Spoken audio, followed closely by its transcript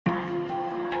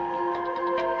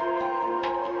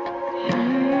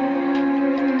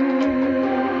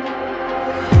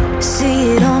see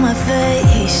it on my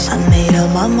face. I made up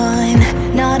my mind,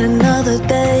 not another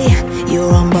day.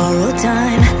 You're on borrowed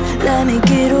time, let me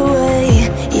get away.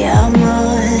 Yeah, I'm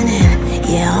running,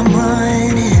 yeah, I'm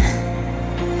running.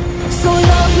 So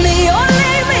love me or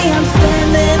leave me, I'm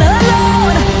standing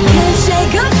alone. Can't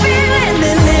shake a feeling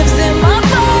that lives in my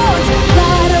bones.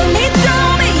 Lie to me,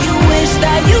 tell me you wish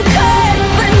that you could,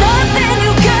 but nothing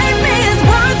you gave me is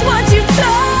worth what you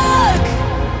took.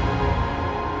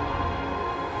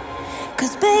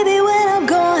 'Cause baby, when I'm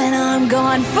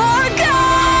gone for good.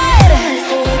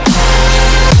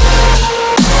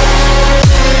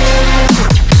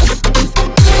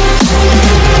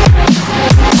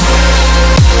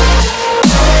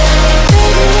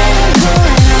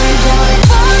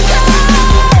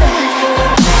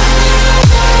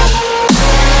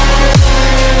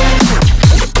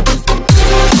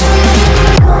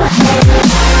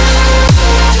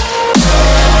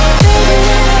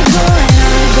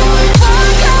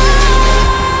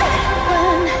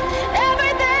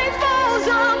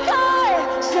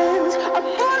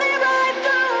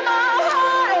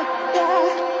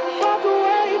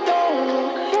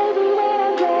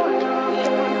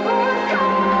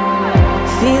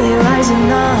 Feel it rising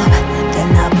up, then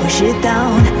I push it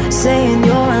down, saying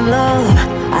you're in love,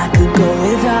 I could go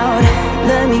without.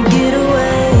 Let me get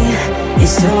away.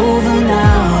 It's over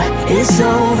now, it's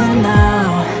over now.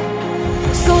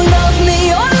 So love me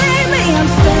or leave me, I'm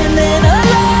standing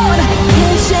alone.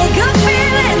 Can't shake a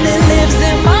feeling that lives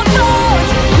in my bones.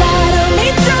 Lie to me,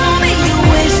 tell me you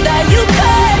wish that you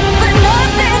could, but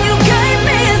nothing you gave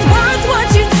me is worth what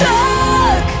you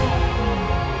took.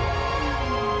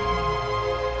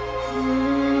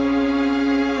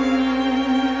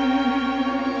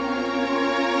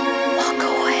 Walk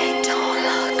away, don't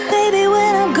look. Baby,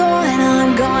 when I'm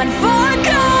gone for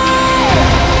good.